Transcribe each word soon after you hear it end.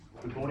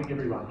Good morning,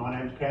 everyone. My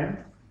name's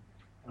Cam,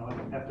 and I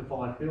have to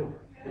follow Phil.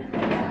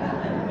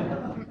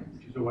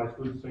 Which is always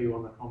good to see you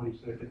on the comedy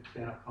circuit,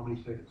 stand-up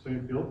comedy circuit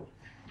soon, Phil.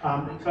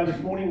 So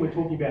this morning we're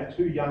talking about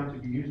too young to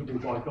be usable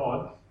by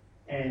God,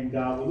 and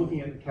we're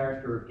looking at the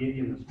character of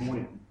Gideon this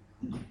morning.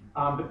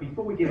 But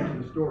before we get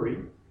into the story,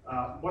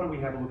 why don't we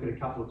have a look at a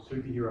couple of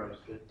superheroes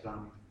that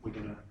we're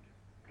going to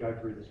go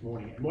through this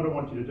morning. And what I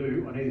want you to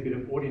do, I need a bit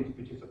of audience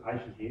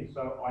participation here,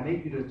 so I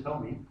need you to tell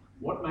me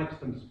what makes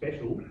them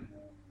special,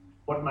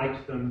 what makes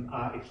them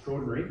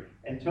extraordinary,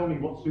 and tell me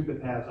what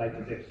superpowers they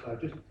possess. So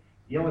just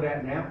yell it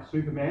out now.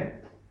 Superman,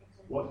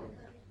 what?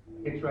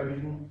 X-ray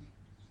vision,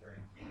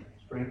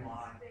 strength,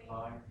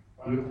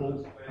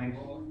 beautiful, thanks.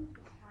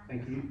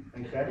 Thank you,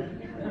 thanks Dad.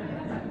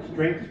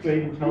 Strength,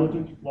 speed,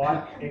 intelligence,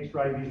 light,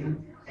 X-ray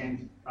vision,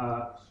 and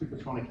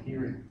supersonic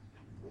hearing.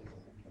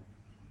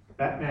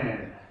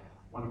 Batman,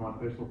 one of my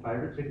personal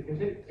favourites.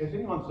 Has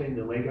anyone seen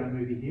the Lego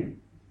movie here?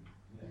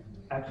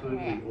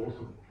 Absolutely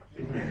awesome,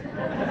 isn't it?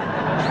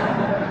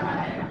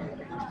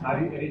 No,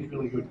 it is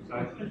really good. So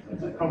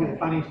it's probably the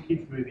funniest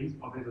kids movie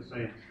I've ever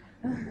seen.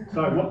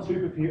 So what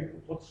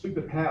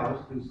superpowers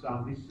does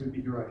this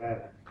superhero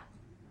have?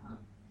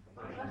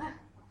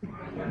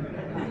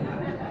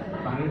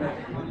 Funny,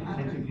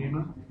 sense of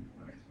humour.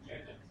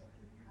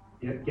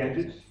 Yep,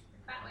 gadgets.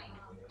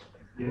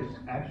 Yes,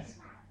 Ash.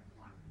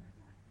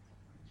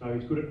 So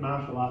he's good at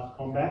martial arts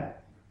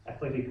combat,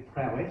 athletic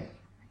prowess,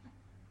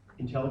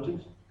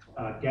 intelligence,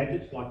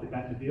 gadgets like the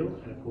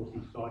Batmobile, and of course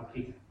his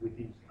sidekick with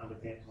his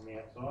underpants on the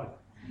outside.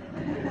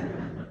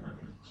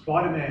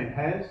 Spider-Man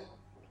has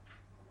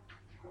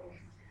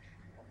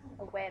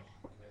a web.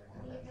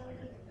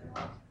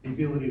 The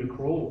ability to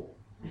crawl.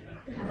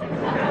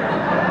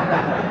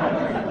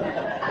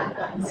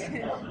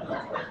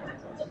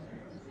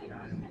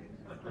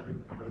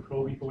 Got to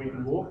crawl before you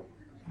can walk.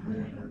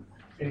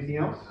 Anything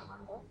else?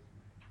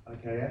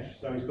 Okay, Ash.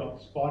 So he's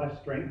got spider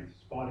strength,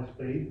 spider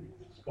speed,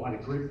 spider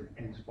grip,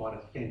 and spider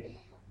sense.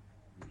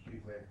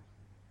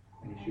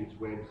 And he shoots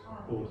webs,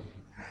 of course.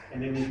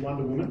 And then there's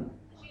Wonder Woman.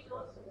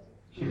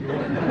 She's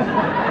awesome.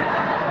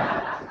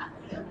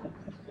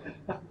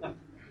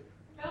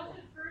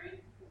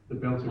 The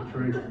Belt of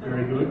Truth,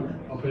 very good.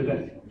 I've heard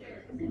that.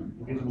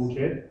 Invisible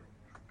Jet.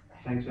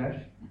 Thanks, Ash.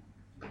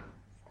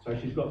 So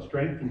she's got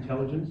strength,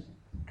 intelligence,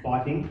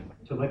 fighting,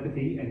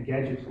 telepathy, and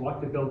gadgets like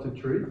the Belt of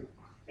Truth,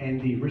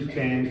 and the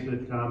wristbands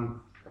that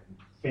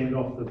fend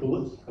off the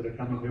bullets that are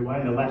coming her way,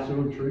 and the lasso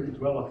of truth as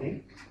well, I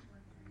think.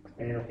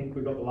 And I think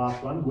we've got the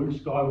last one, Luke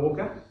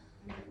Skywalker.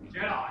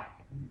 Jedi.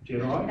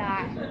 No.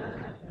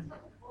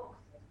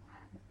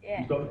 Yeah.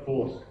 He's got the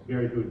Force.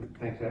 Very good.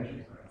 Thanks, Ash.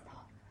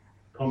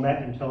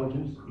 Combat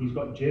intelligence. He's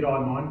got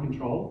Jedi mind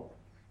control,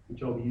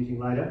 which I'll be using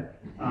later.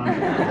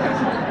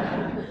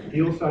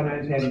 He also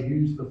knows how to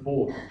use the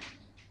Force.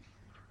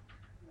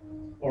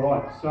 All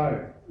right,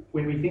 so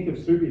when we think of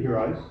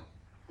superheroes,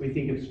 we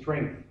think of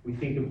strength, we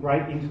think of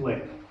great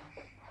intellect,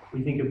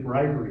 we think of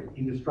bravery,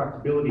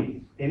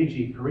 indestructibility,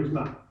 energy,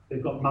 charisma.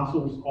 They've got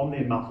muscles on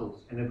their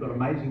muscles, and they've got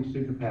amazing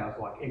superpowers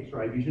like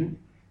X-ray vision,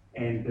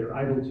 and they're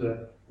able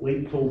to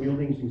leap tall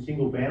buildings in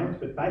single bounds,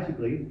 but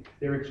basically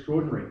they're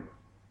extraordinary.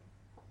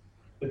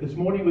 But this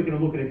morning we're going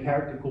to look at a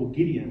character called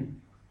Gideon,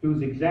 who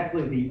is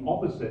exactly the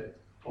opposite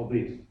of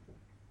this.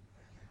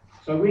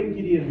 So when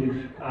Gideon was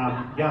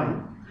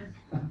young,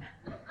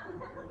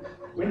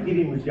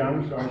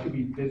 sorry,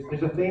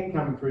 there's a theme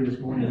coming through this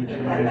morning which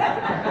you may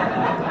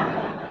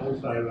have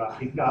also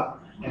picked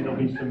up, and there'll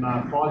be some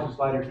prizes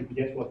later if you can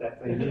guess what that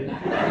theme is,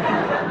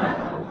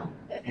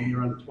 and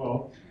you're under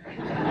 12.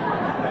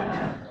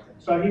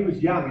 So he was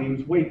young, and he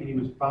was weak, and he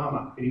was a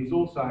farmer, but he was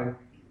also,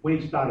 when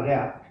he started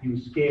out, he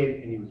was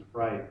scared and he was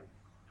afraid.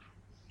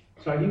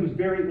 So he was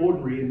very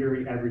ordinary and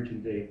very average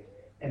indeed,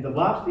 and the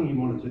last thing he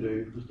wanted to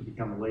do was to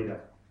become a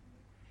leader.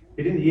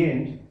 But in the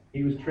end,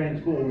 he was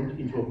transformed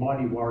into a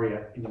mighty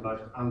warrior in the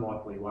most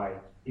unlikely way.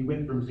 He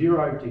went from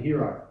zero to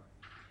hero.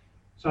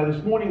 So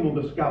this morning we'll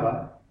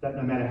discover that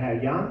no matter how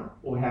young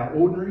or how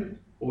ordinary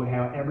or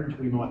how average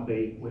we might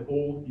be, we're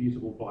all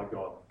usable by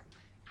God.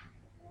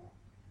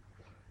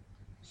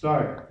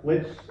 So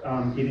let's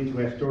get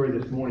into our story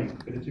this morning.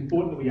 But it's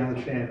important that we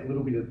understand a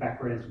little bit of the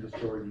background to the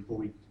story before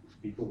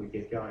we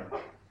get going.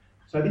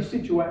 So this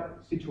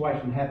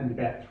situation happened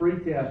about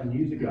 3,000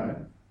 years ago,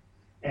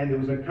 and there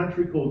was a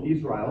country called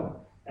Israel,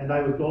 and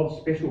they were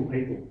God's special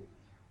people.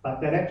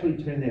 But they'd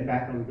actually turned their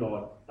back on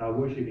God. They were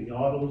worshipping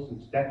idols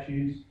and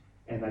statues,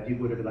 and they did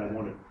whatever they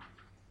wanted.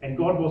 And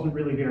God wasn't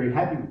really very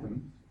happy with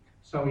them,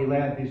 so he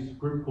allowed this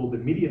group called the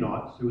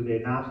Midianites, who were their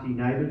nasty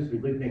neighbours who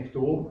lived next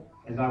door,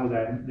 and they were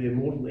their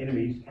mortal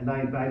enemies, and they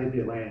invaded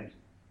their land.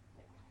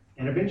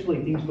 And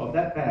eventually things got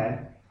that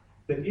bad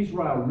that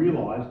Israel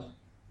realised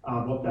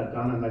what they'd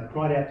done, and they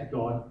cried out to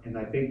God, and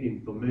they begged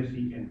him for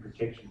mercy and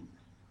protection.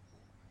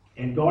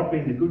 And God,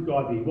 being the good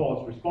God that he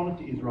was, responded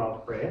to Israel's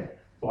prayer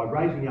by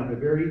raising up a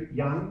very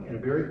young and a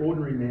very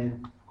ordinary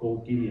man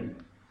called Gideon.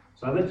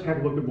 So let's have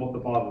a look at what the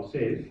Bible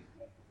says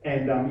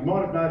And you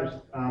might have noticed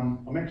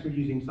I'm actually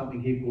using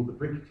something here called the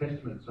Brick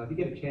Testament. So if you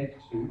get a chance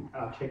to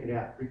check it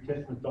out,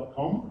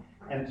 bricktestament.com,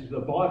 and it's the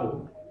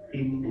Bible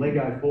in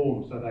Lego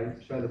form. So they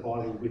show the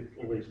Bible with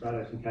all these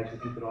photos in case you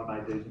think that I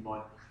made these in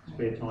my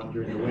spare time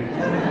during the week.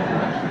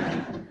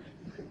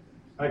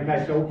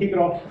 Okay, so we'll kick it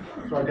off.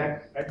 Sorry,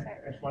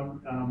 that's one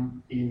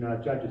in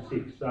Judges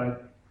 6. So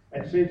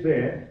it says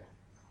there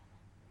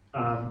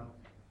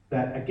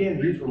that again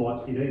the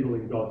Israelites did evil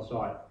in God's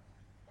sight.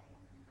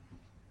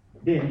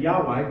 Then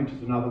Yahweh, which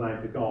is another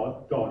name for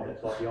God,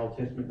 that's like the Old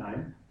Testament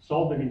name,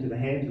 sold them into the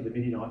hands of the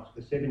Midianites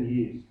for 7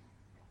 years.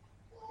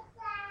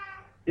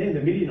 Then the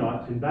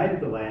Midianites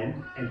invaded the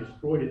land and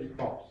destroyed its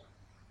crops.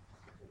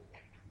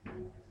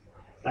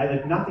 They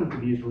left nothing for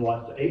the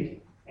Israelites to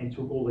eat and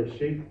took all their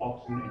sheep,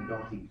 oxen and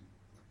donkeys.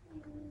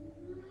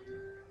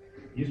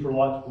 The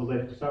Israelites were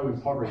left so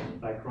impoverished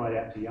that they cried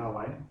out to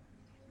Yahweh.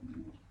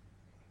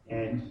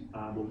 And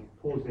we'll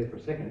pause there for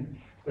a second.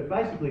 But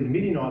basically the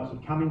Midianites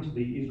had come into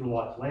the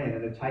Israelites' land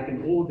and had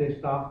taken all of their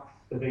stuff,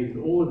 they've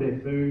eaten all of their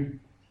food,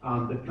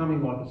 they've come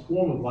in like a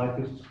swarm of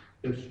locusts,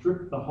 they've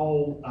stripped the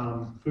whole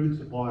food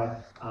supply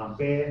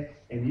bare,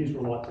 and the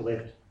Israelites are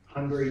left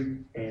hungry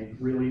and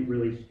really,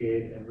 really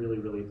scared and really,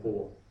 really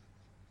poor.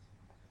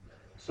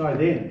 So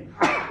then,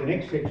 the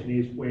next section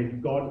is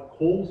when God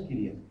calls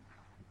Gideon.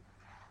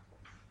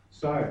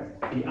 So,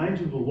 the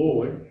angel of the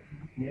Lord,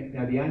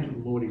 now the angel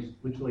of the Lord is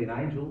literally an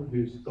angel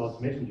who's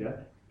God's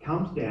messenger,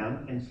 comes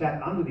down and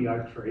sat under the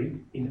oak tree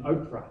in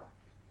Ophrah.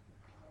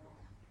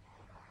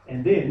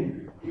 And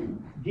then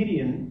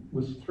Gideon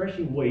was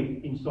threshing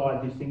wheat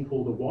inside this thing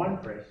called the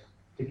winepress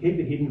to keep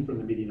it hidden from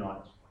the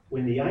Midianites,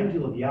 when the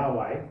angel of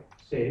Yahweh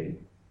said,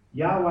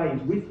 "Yahweh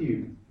is with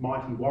you,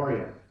 mighty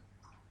warrior."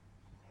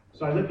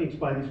 So let me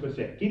explain this for a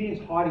sec. Gideon's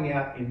hiding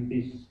out in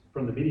this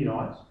from the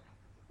Midianites.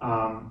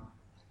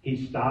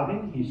 He's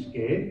starving, he's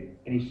scared,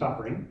 and he's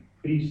suffering.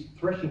 But he's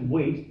threshing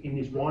wheat in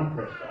this wine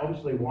press. So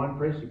obviously a wine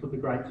press, you put the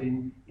grapes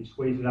in, you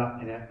squeeze it up,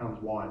 and out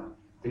comes wine.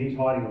 But he's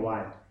hiding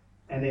away.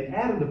 And then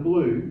out of the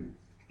blue,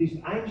 this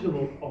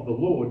angel of the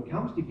Lord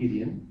comes to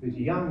Gideon, who's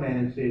a young man,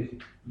 and says,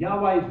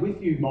 "Yahweh is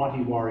with you,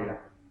 mighty warrior."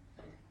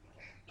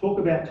 Talk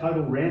about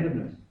total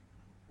randomness.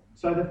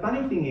 So the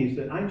funny thing is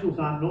that angels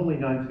aren't normally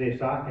known for their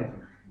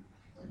sarcasm.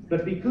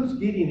 But because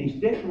Gideon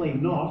is definitely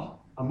not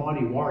a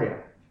mighty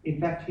warrior, in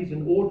fact, he's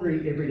an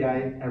ordinary,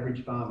 everyday,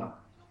 average farmer.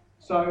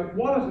 So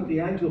why doesn't the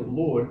angel of the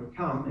Lord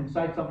come and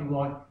say something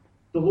like,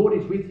 "The Lord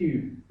is with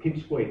you,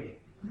 pipsqueak,"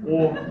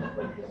 or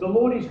 "The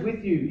Lord is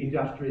with you,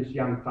 industrious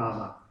young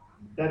farmer"?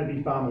 That'd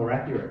be far more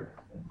accurate.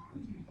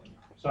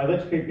 So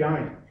let's keep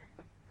going.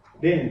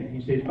 Then he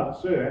says, "But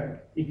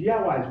sir, if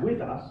Yahweh is with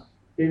us,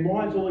 then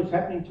why is all this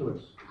happening to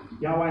us?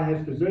 Yahweh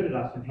has deserted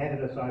us and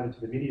handed us over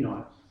to the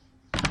Midianites."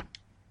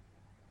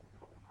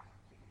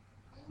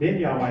 Then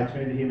Yahweh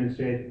turned to him and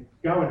said,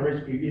 "Go and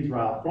rescue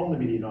Israel from the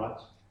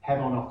Midianites. Have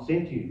I not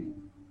sent you?"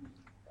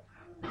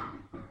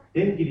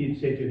 Then Gideon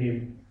said to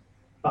him,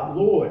 "But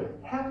Lord,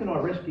 how can I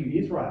rescue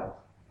Israel?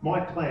 My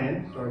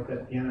clan," sorry if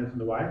that piano's in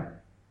the way,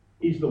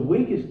 "is the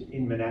weakest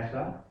in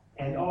Manasseh,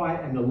 and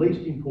I am the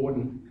least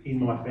important in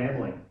my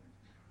family."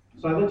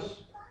 So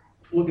let's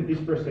look at this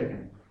for a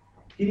second.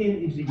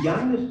 Gideon is the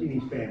youngest in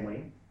his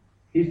family,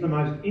 he's the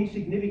most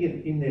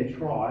insignificant in their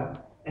tribe,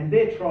 and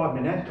their tribe,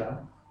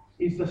 Manasseh,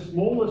 is the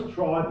smallest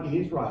tribe in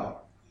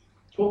Israel.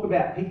 Talk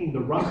about picking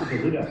the rump of the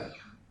litter.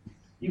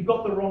 "You've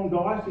got the wrong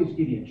guy," says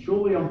Gideon.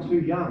 "Surely I'm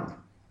too young.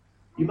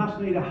 You must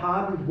need a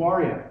hardened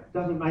warrior."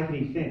 Doesn't make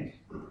any sense.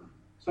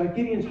 So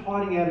Gideon's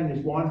hiding out in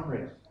this wine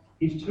press.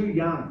 He's too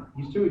young.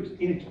 He's too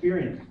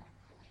inexperienced.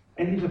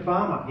 And he's a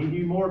farmer. He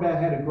knew more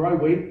about how to grow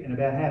wheat and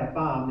about how to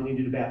farm than he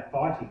did about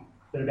fighting,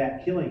 than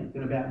about killing,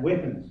 than about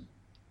weapons,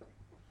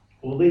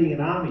 or leading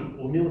an army,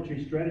 or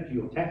military strategy,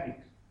 or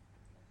tactics.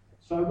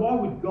 So why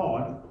would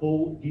God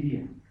call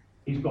Gideon?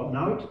 He's got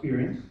no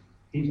experience,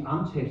 he's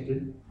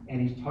untested, and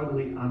he's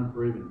totally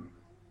unproven.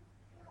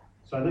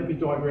 So let me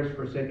digress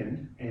for a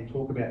second and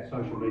talk about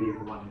social media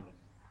for 1 minute.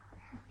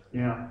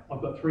 Now,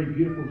 I've got 3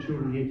 beautiful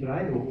children here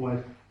today who are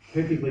always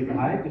perfectly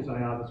behaved, as they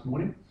are this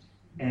morning.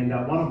 And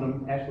one of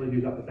them, Ashley,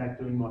 who's up the back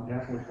doing my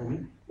PowerPoint for me,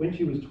 when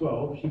she was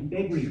 12, she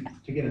begged me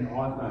to get an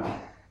iPhone.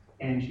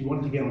 And she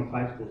wanted to get on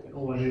Facebook. And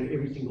all I heard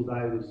every single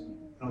day was,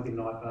 "When I get an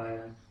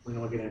iPhone, when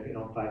I get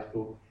on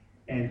Facebook."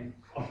 And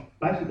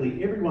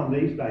basically everyone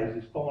these days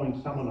is following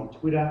someone on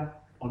Twitter,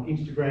 on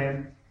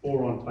Instagram,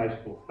 or on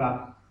Facebook.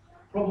 But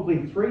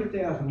probably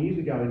 3,000 years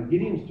ago in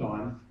Gideon's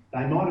time,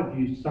 they might have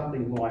used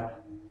something like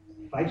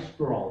Face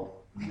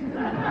Scroll.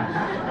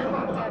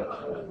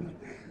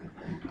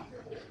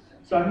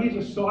 So here's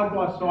a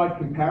side-by-side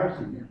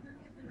comparison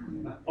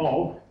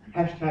of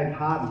hashtag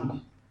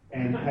hardened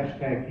and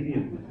hashtag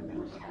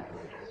Gideon.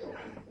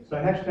 So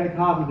hashtag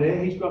hardened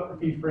there, he's got a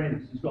few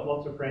friends. He's got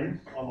lots of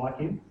friends. I like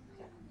him.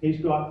 His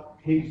job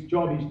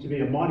is to be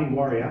a mighty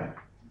warrior.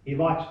 He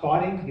likes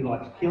fighting, he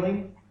likes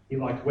killing, he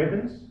likes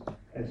weapons,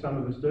 as some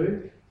of us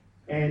do.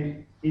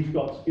 And he's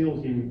got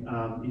skills in,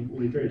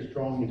 he's very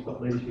strong, he's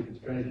got leadership and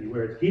strategy.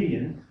 Whereas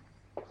Gideon,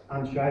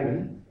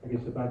 unshaven, I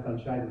guess they're both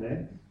unshaven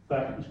there,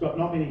 but he's got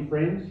not many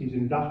friends. He's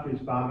industrious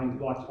farming,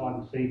 he likes hide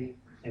and seek,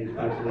 and he's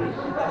basically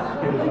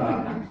skills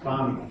are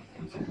farming.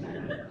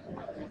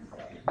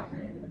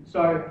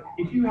 So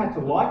if you had to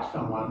like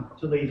someone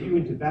to lead you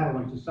into battle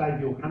and to save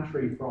your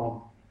country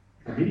from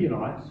the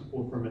Midianites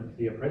or from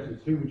the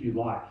oppressors, who would you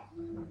like?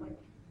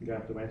 You don't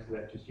have to answer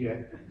that just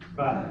yet.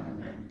 But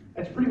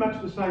it's pretty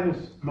much the same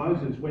as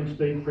Moses when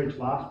Steve preached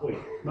last week.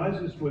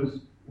 Moses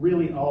was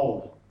really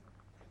old.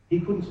 He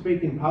couldn't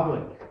speak in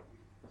public.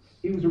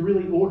 He was a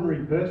really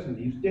ordinary person.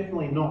 He was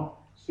definitely not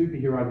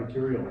superhero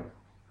material.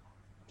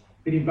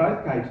 But in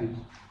both cases,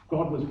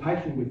 God was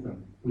patient with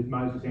them, with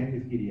Moses and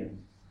with Gideon.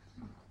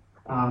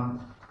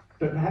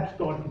 But perhaps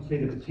God could see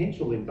the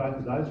potential in both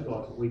of those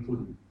guys that we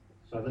couldn't.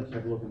 So let's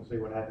have a look and see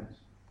what happens.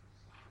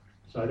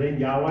 So then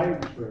Yahweh,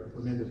 which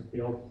remember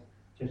the Old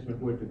Testament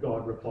word for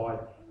God, replied,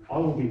 I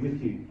will be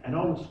with you, and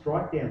I will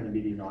strike down the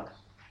Midianites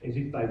as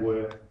if they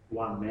were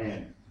one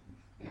man.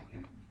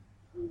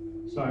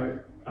 So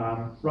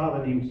rather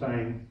than him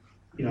saying,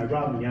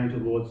 rather than the angel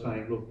of the Lord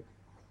saying, look,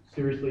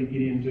 seriously,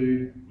 Gideon,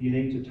 you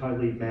need to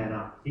totally man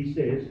up. He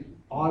says,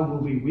 I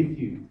will be with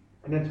you.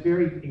 And that's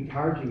very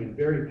encouraging and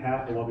very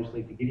powerful,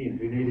 obviously, for Gideon,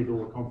 who needed all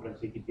the confidence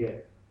he could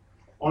get.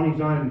 On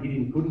his own,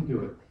 Gideon couldn't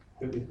do it,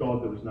 but with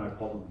God, there was no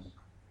problems.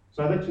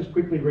 So let's just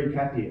quickly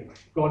recap here.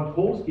 God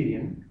calls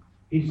Gideon.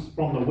 He's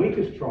from the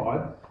weakest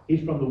tribe.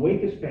 He's from the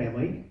weakest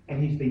family,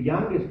 and he's the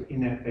youngest in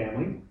that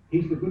family.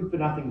 He's the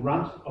good-for-nothing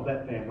runt of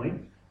that family.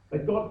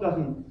 But God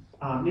doesn't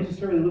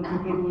necessarily look for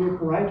people who are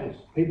courageous,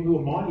 people who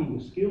are mighty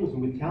with skills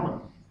and with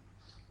talent.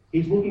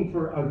 He's looking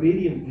for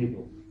obedient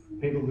people,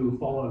 people who will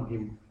follow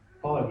him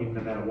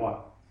no matter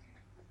what.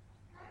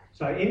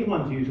 So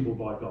anyone's usable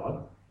by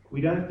God. We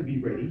don't have to be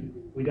ready.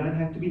 We don't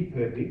have to be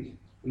perfect.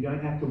 We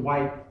don't have to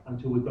wait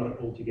until we've got it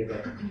all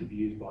together to be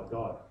used by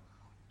God.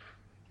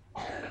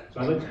 So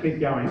let's keep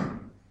going.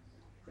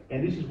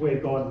 And this is where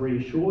God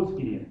reassures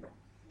Gideon.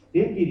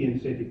 Then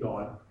Gideon said to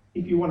God,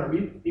 if you want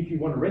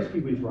to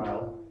rescue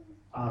Israel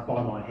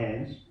by my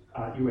hands,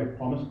 you have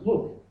promised,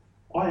 look,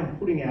 I am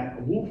putting out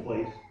a wool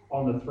fleece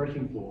on the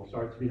threshing floor.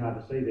 Sorry, it's a bit hard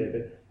to see there,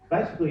 but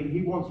basically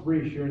he wants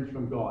reassurance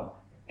from God.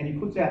 And he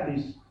puts out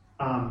this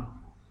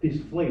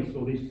fleece,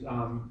 or this,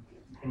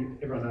 and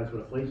everyone knows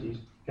what a fleece is.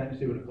 Can't you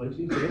see what a fleece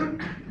is there?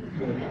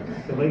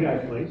 The Lego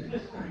fleece.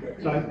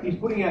 So he's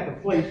putting out the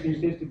fleece and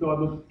he says to God,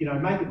 look,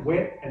 make it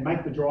wet and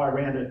make the dry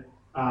around it.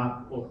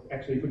 Well,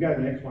 actually, if we go to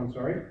the next one,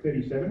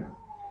 37.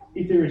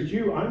 If there is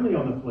dew only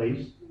on the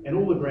fleece and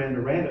all the ground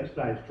around it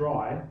stays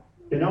dry,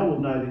 then I will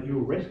know that you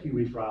will rescue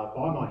Israel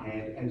by my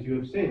hand, as you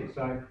have said.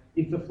 So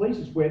if the fleece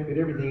is wet but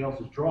everything else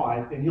is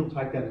dry, then he'll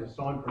take that as a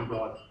sign from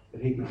God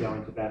that he can go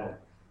into battle.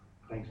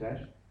 Thanks,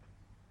 Ash.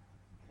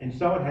 And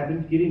so it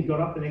happened, Gideon got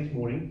up the next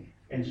morning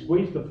and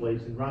squeezed the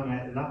fleece and wrung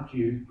out enough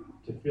dew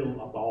to fill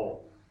a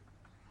bowl.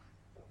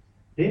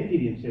 Then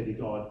Gideon said to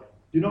God,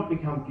 do not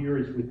become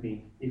furious with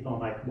me if I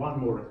make one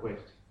more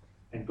request.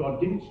 And God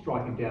didn't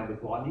strike him down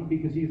with lightning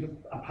because he is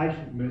a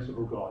patient,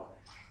 merciful God.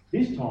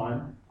 This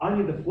time,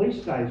 only the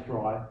fleece stays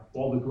dry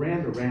while the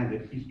ground around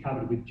it is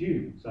covered with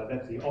dew. So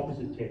that's the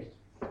opposite test.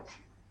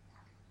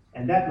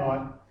 And that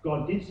night,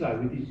 God did so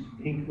with his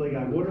pink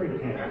Lego watering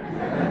can.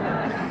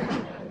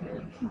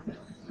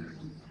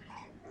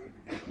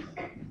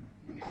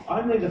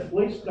 Only the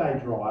fleece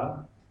stayed dry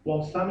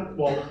while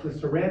the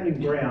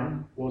surrounding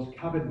ground was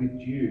covered with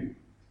dew.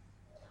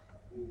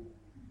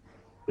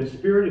 The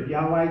Spirit of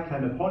Yahweh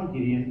came upon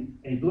Gideon,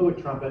 and he blew a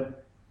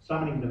trumpet,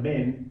 summoning the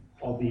men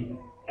of the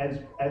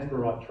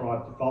Asbarite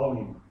tribe to follow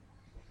him.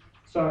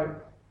 So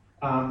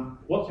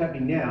what's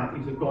happening now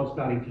is that God's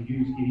starting to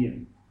use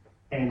Gideon.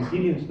 And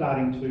Gideon's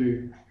starting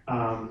to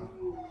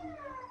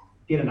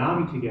get an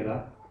army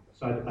together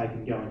so that they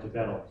can go into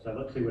battle. So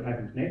let's see what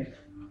happens next.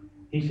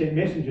 He sent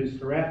messengers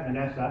throughout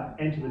Manasseh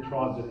and to the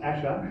tribes of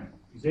Asher,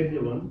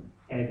 Zebulun,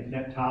 and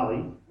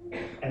Naphtali,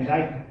 and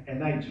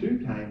they too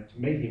came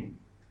to meet him.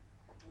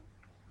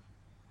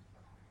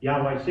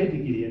 Yahweh said to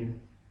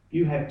Gideon,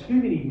 you have too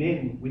many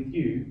men with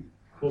you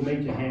for me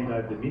to hand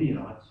over the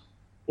Midianites,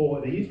 or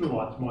the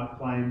Israelites might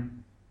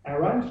claim,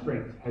 our own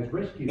strength has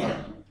rescued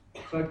us.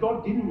 So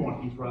God didn't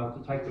want Israel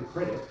to take the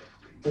credit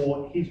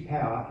for his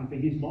power and for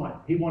his might.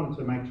 He wanted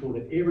to make sure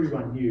that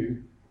everyone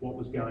knew what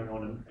was going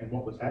on and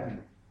what was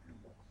happening.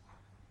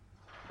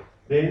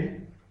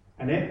 Then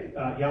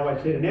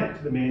Yahweh said, announce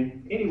to the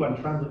men, anyone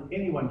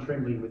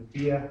trembling with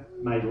fear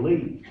may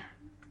leave.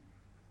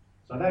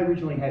 So they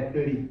originally had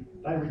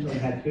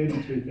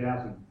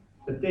 32,000,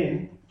 but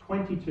then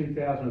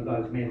 22,000 of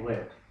those men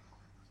left.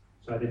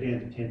 So they're down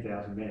to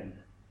 10,000 men.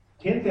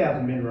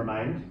 10,000 men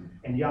remained,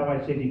 and Yahweh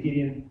said to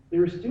Gideon,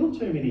 there are still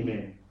too many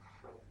men.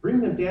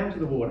 Bring them down to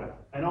the water,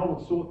 and I will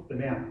sort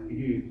them out for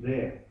you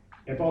there.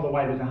 And by the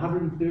way, there's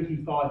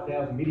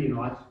 135,000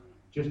 Midianites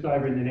just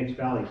over in the next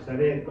valley. So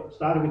they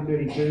started with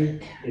 32,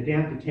 they're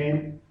down to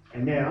 10,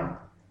 and now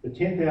the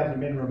 10,000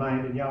 men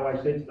remained, and Yahweh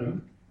said to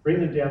them,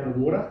 bring them down to the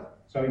water.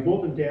 So he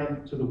brought them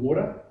down to the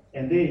water,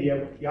 and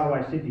there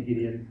Yahweh said to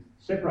Gideon,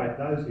 separate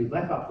those who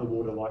lap up the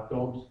water like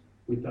dogs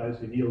with those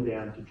who kneel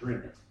down to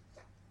drink.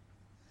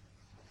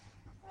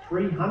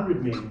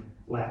 300 men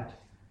lapped,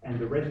 and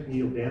the rest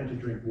kneeled down to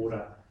drink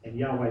water. And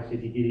Yahweh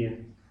said to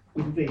Gideon,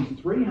 with these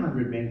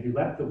 300 men who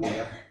lapped the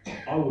water,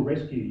 I will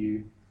rescue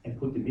you and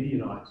put the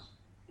Midianites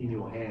in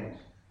your hands.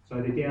 So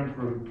they're down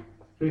from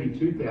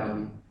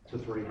 32,000 to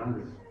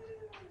 300.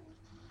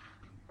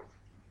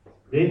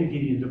 Then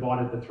Gideon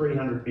divided the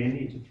 300 men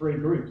into 3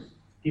 groups,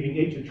 giving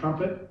each a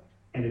trumpet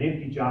and an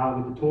empty jar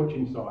with a torch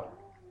inside.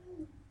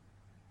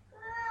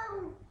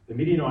 The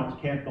Midianites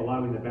camped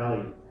below in the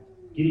valley.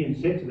 Gideon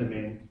said to the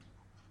men,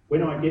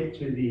 when I get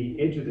to the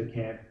edge of the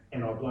camp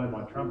and I blow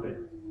my trumpet,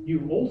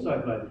 you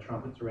also blow the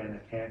trumpets around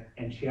the camp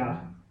and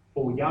shout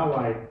for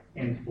Yahweh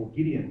and for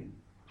Gideon.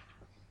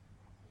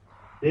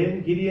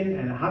 Then Gideon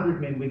and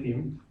 100 men with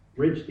him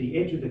reached the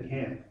edge of the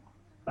camp.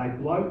 They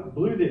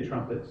blew their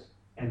trumpets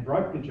and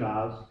broke the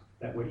jars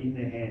that were in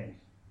their hands.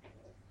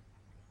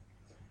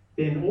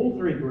 Then all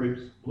 3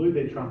 groups blew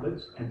their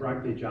trumpets and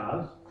broke their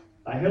jars.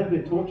 They held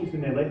their torches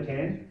in their left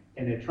hand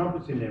and their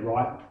trumpets in their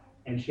right,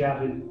 and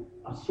shouted,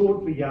 a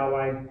sword for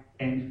Yahweh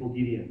and for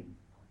Gideon.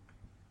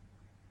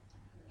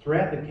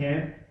 Throughout the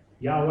camp,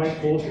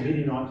 Yahweh caused the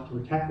Midianites to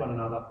attack one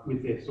another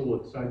with their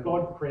swords. So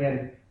God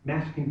created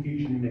mass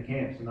confusion in the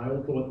camps, and they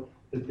all thought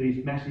that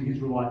this massive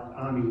Israelite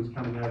army was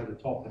coming over the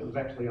top, but it was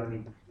actually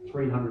only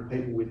 300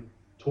 people with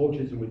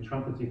torches and with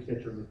trumpets,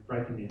 etc., with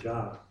breaking their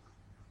jars.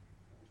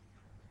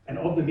 And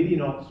of the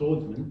Midianite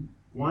swordsmen,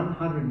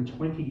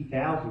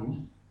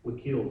 120,000 were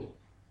killed.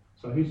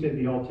 So who said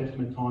the Old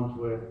Testament times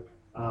were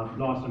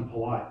nice and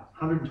polite?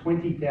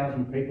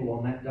 120,000 people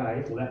on that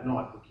day or that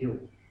night were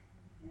killed.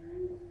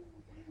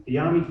 The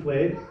army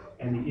fled,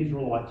 and the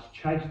Israelites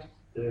chased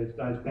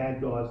those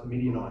bad guys, the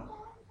Midianites.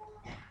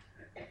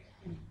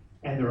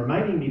 And the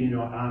remaining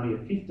Midianite army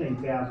of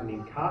 15,000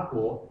 in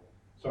Karkor,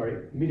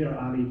 Midianite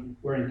army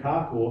were in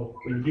Karkor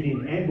when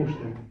Gideon ambushed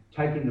them,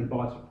 taking them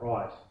by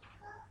surprise.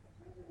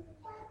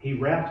 He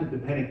routed the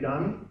panicked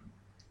army,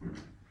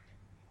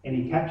 and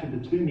he captured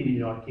the 2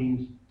 Midianite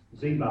kings,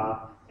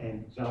 Zebah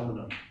and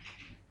Zalmunna.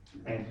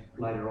 And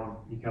later on,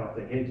 he cut off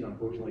their heads,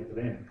 unfortunately for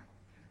them.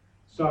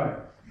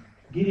 So,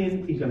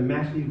 Gideon is a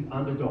massive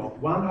underdog.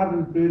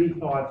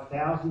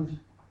 135,000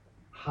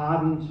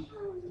 hardened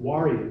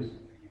warriors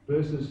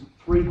versus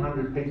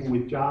 300 people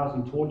with jars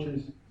and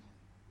torches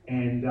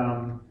and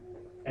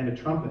a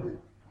trumpet.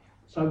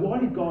 So why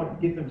did God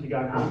get them to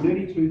go from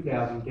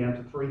 32,000 down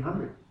to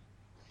 300?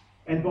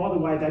 And by the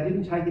way, they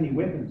didn't take any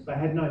weapons. They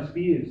had no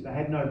spears. They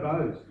had no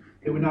bows.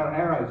 There were no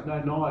arrows, no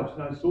knives,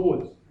 no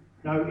swords,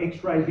 no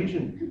X-ray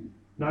vision,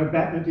 no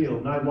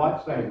Batmobile, no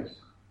lightsabers.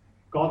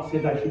 God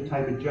said they should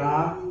take a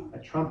jar, a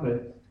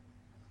trumpet,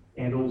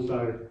 and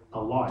also a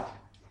light,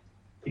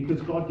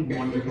 because God didn't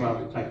want them to be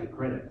able to take the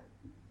credit.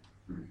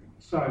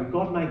 So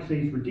God makes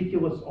these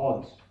ridiculous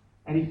odds,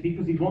 and it's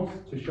because he wants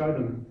to show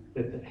them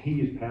that he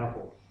is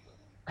powerful.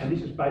 And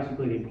this is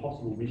basically an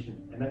impossible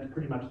mission, and that's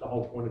pretty much the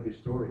whole point of this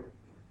story.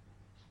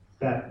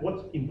 That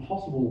what's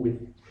impossible with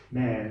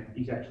man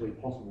is actually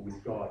possible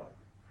with God.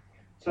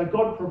 So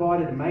God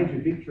provided a major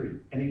victory,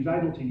 and he was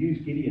able to use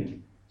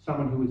Gideon,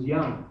 someone who was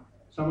young,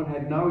 someone who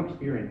had no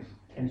experience,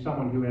 and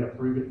someone who had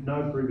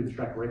no proven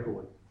track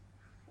record.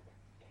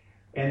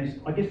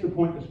 And I guess the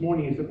point this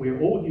morning is that we're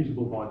all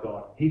usable by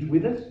God. He's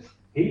with us.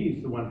 He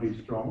is the one who's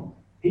strong.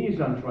 He is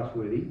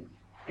untrustworthy.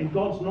 And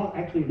God's not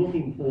actually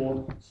looking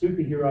for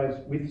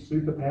superheroes with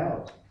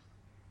superpowers.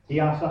 He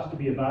asks us to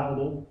be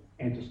available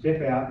and to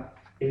step out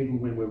even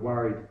when we're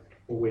worried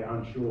or we're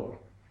unsure.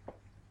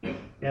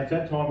 Now, it's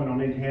that time when I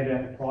need to hand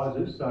out the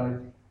prizes. So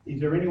is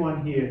there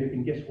anyone here who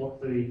can guess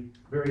what the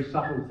very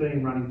subtle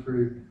theme running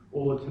through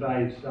all of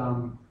today's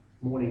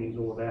morning is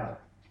all about?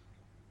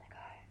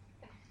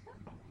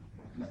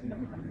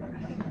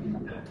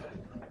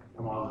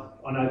 Come on,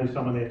 I know there's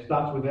someone there. It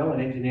starts with L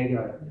and ends in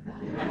ego.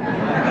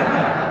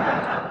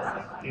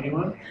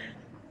 Anyone?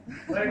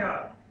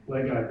 Lego.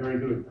 Lego, very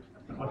good.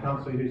 I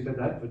can't see who said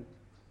that, but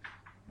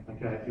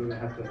okay, you're going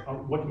to have to.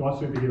 What's my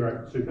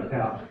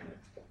superpower?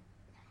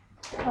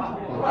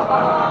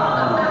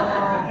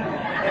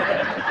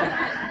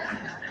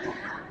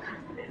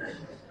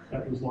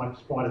 That was like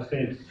spider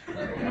sense.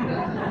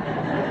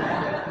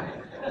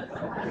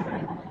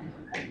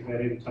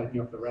 Without even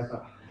taking off the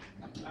wrapper.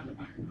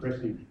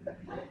 Impressive.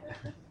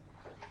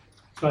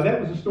 So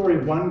that was the story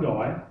of one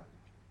guy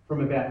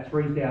from about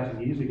 3,000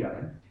 years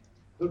ago.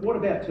 But what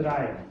about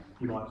today,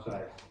 you might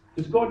say?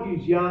 Does God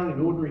use young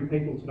and ordinary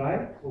people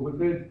today? Well, we've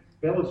heard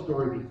Bella's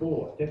story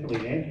before,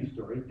 definitely Angie's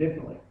story,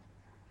 definitely.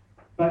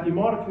 But you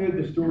might have heard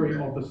the story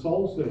of the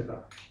soul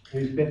surfer,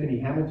 who's Bethany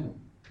Hamilton.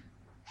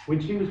 When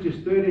she was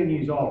just 13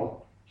 years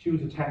old, she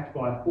was attacked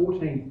by a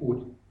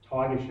 14-foot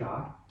tiger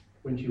shark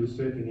when she was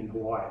surfing in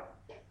Hawaii.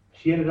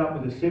 She ended up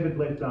with a severed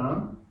left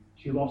arm.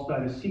 She lost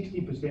over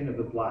 60% of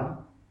the blood,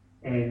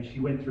 and she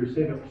went through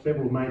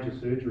several major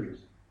surgeries.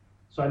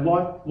 So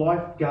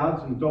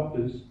lifeguards and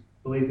doctors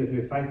believe that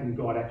her faith in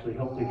God actually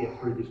helped her get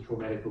through this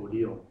traumatic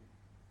ordeal.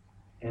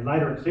 And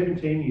later, at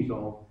 17 years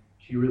old,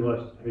 she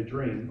realised her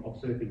dream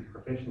of surfing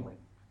professionally.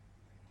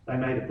 They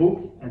made a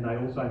book, and they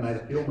also made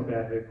a film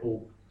about her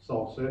called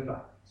Soul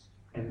Surfer.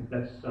 and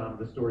that's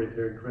the story of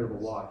her incredible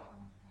life.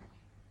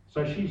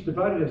 So she's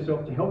devoted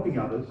herself to helping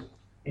others,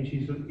 and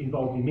she's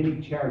involved in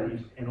many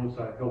charities and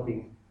also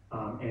helping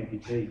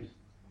amputees.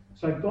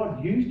 So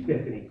God used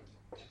Bethany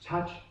to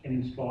touch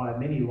and inspire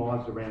many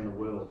lives around the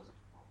world.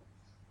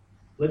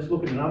 Let's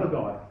look at another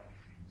guy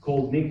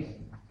called Nick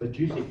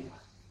Vujicic.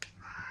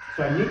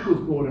 So Nick was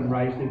born and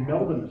raised in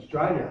Melbourne,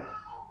 Australia.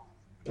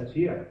 That's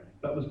here.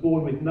 But was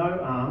born with no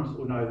arms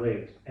or no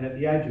legs. And at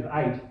the age of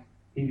 8,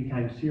 he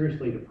became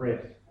seriously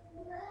depressed.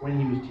 When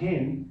he was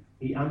 10,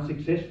 he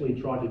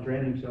unsuccessfully tried to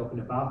drown himself in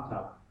a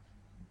bathtub.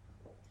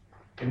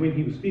 And when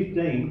he was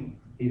 15,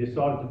 he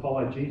decided to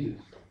follow Jesus.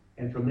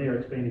 And from there,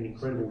 it's been an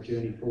incredible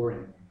journey for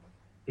him.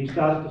 He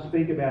started to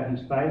speak about his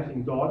faith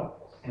in God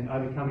and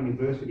overcoming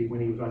adversity when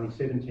he was only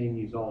 17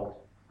 years old.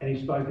 And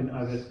he's spoken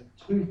over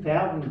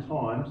 2,000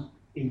 times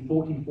in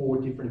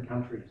 44 different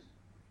countries.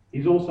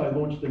 He's also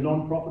launched a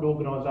non-profit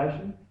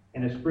organisation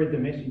and has spread the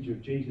message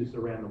of Jesus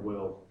around the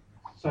world.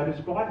 So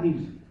despite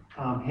his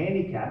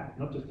handicap,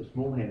 not just a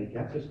small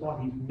handicap, despite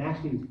his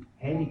massive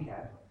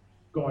handicap,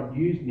 God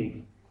used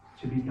Nick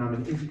to become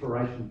an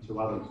inspiration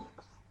to others.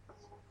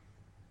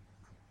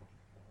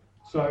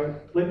 So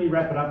let me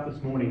wrap it up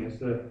this morning as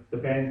the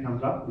band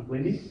comes up with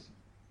Lindy.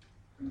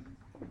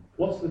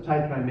 What's the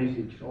take-home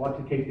message? I like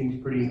to keep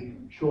things pretty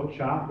short,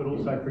 sharp, but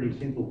also pretty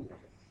simple.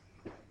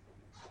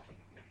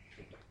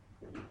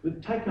 The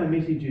take-home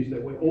message is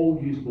that we're all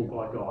usable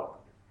by God.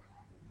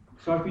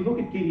 So if we look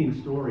at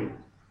Gideon's story,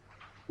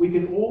 we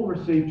can all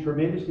receive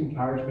tremendous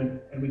encouragement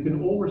and we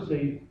can all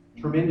receive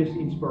tremendous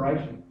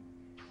inspiration.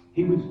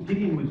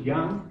 Gideon was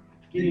young,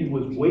 Gideon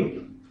was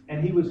weak,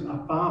 and he was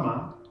a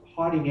farmer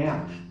hiding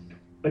out.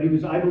 But he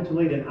was able to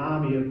lead an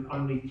army of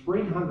only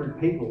 300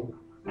 people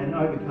and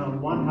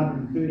overcome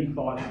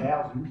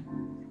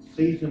 135,000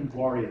 seasoned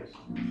warriors.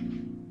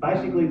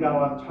 Basically, they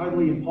were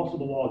totally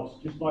impossible odds,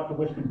 just like the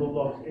Western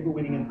Bulldogs ever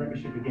winning a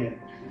premiership again.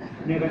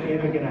 Never,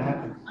 ever going to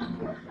happen.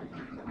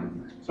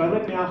 So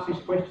let me ask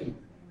this question.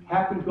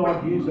 How can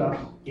God use us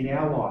in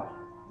our life?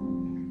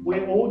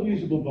 We're all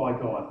usable by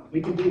God.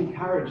 We can be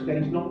encouraged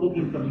that He's not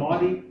looking for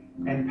mighty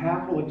and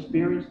powerful,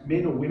 experienced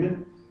men or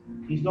women.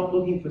 He's not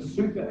looking for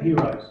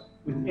superheroes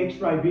with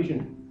X-ray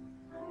vision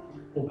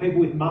or people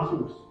with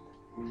muscles,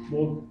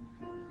 or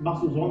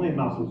muscles on their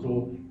muscles,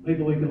 or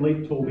people who can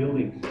leap tall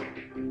buildings.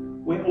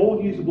 We're all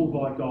usable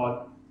by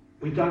God.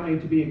 We don't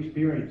need to be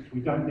experienced.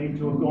 We don't need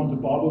to have gone to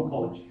Bible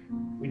college.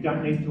 We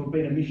don't need to have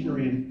been a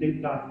missionary in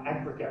deep dark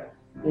Africa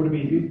or to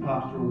be a youth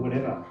pastor or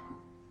whatever.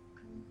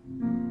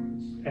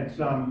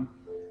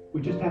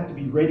 We just have to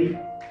be ready.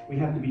 We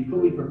have to be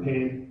fully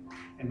prepared,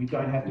 and we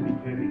don't have to be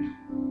perfect.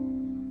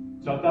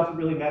 So it doesn't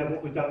really matter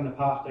what we've done in the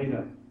past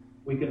either.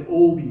 We can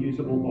all be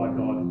usable by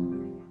God.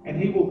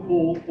 And He will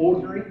call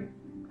ordinary,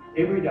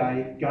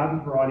 everyday,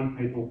 garden variety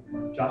people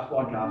just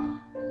like us,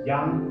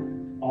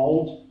 young,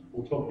 old.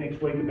 We'll talk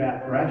next week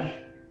about brash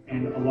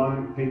and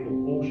alone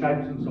people, all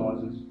shapes and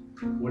sizes.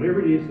 Whatever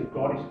it is that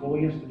God is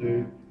calling us to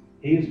do,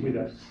 He is with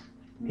us.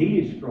 He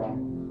is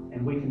strong,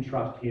 and we can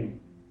trust Him.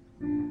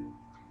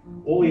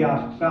 All He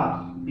asks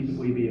us is that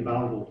we be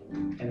available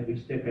and that we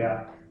step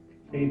out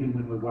even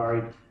when we're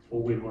worried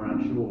or when we're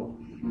unsure.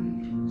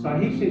 So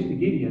He says to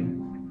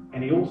Gideon,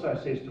 and He also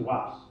says to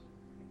us,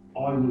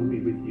 I will be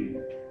with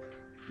you.